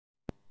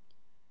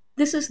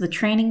This is the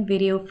training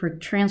video for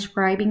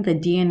transcribing the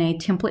DNA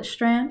template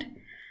strand.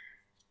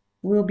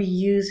 We'll be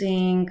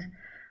using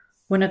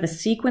one of the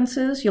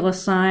sequences. You'll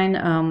assign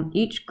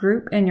each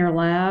group in your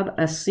lab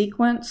a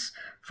sequence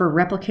for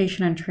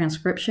replication and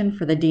transcription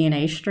for the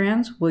DNA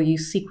strands. We'll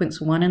use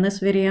sequence 1 in this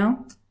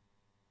video.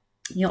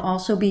 You'll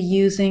also be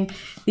using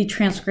the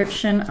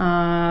transcription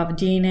of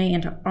DNA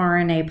into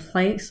RNA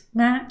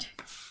placemat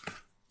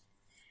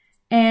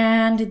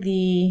and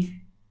the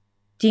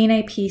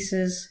DNA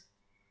pieces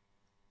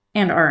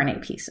and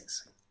RNA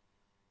pieces.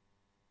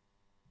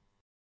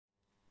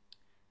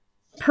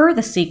 Per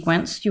the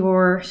sequence,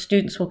 your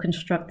students will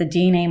construct the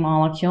DNA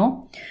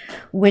molecule,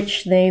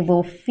 which they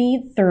will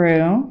feed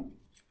through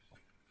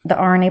the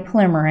RNA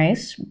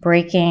polymerase,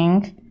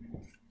 breaking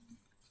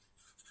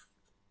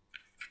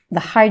the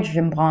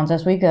hydrogen bonds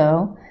as we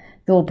go.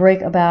 They'll break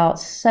about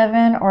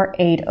 7 or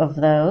 8 of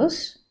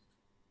those.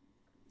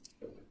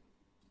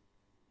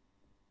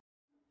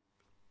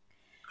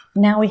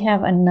 Now we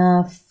have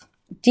enough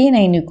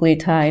DNA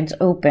nucleotides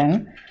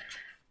open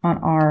on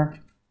our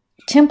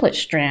template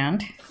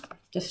strand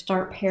to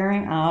start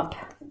pairing up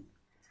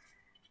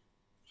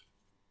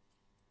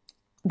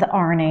the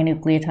RNA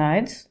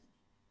nucleotides.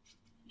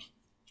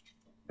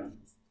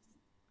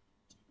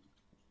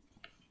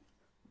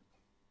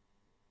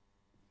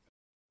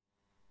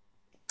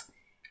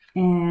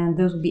 And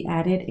those will be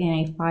added in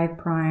a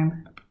 5'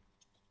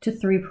 to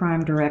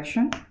 3'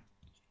 direction.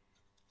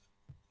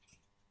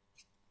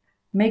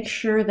 Make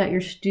sure that your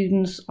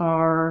students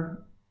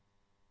are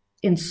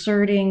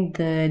inserting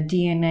the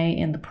DNA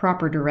in the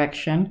proper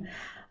direction.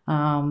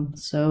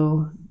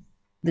 So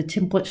the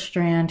template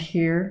strand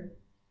here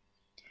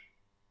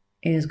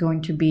is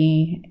going to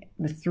be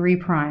the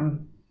 3'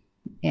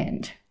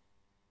 end.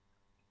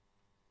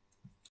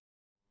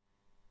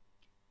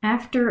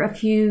 After a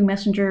few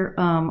messenger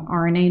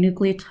RNA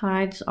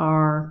nucleotides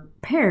are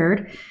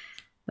paired,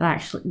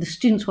 the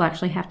students will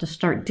actually have to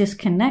start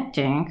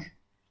disconnecting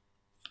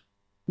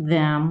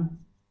them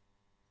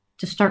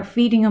to start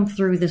feeding them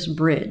through this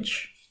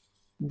bridge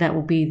that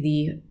will be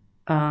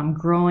the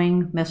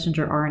growing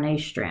messenger RNA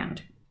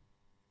strand.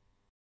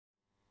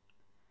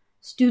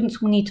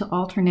 Students will need to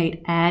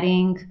alternate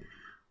adding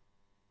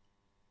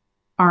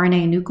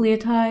RNA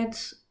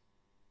nucleotides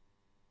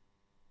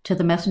to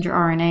the messenger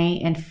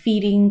RNA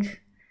and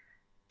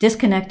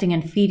disconnecting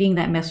and feeding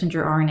that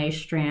messenger RNA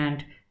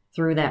strand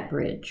through that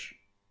bridge.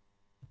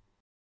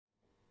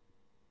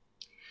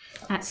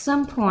 At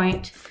some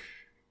point,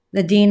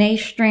 the DNA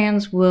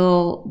strands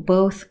will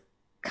both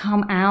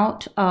come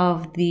out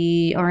of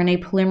the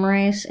RNA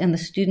polymerase and the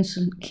students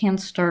can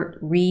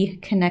start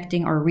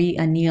reconnecting or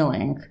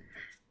re-annealing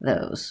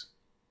those.